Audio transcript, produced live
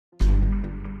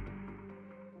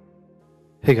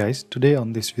Hey guys, today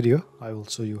on this video I will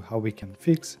show you how we can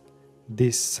fix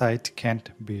this site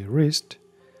can't be reached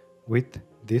with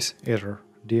this error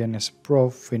DNS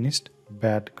probe finished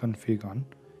bad config on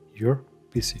your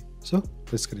PC. So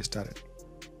let's get started.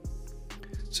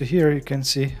 So here you can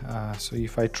see, so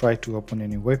if I try to open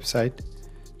any website,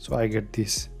 so I get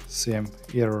this same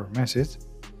error message,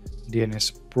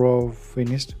 DNS probe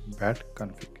finished bad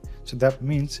config. So that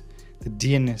means the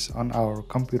DNS on our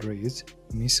computer is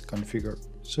misconfigured.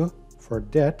 So for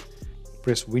that,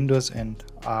 press Windows and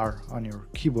R on your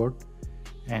keyboard,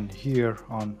 and here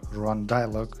on run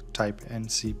dialog type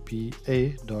ncpa.cpl.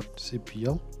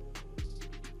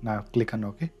 Now click on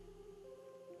OK.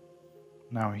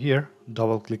 Now here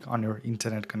double click on your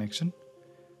internet connection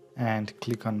and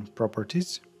click on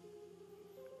properties.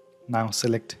 Now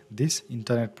select this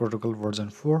Internet Protocol version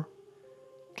 4,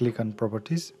 click on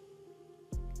properties,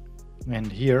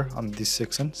 and here on this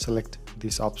section select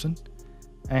this option,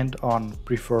 and on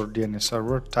preferred DNS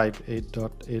server type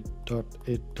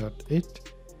 8.8.8.8,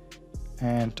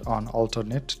 and on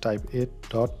alternate type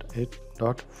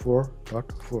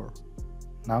 8.8.4.4.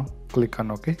 Now click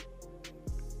on OK.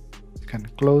 You can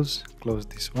close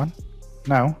this one.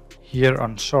 Now here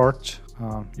on search,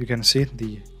 you can see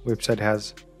the website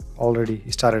has already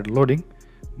started loading,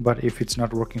 but if it's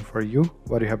not working for you,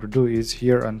 what you have to do is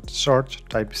here on search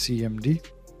type cmd.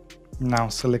 Now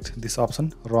select this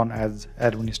option, run as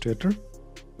administrator,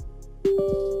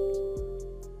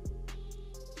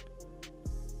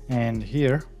 and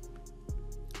here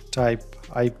type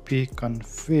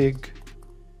ipconfig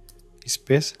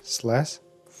space /+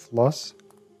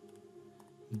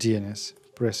 DNS.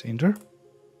 Press enter.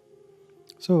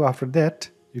 So after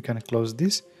that you can close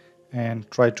this and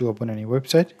try to open any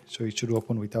website, so it should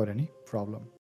open without any problem.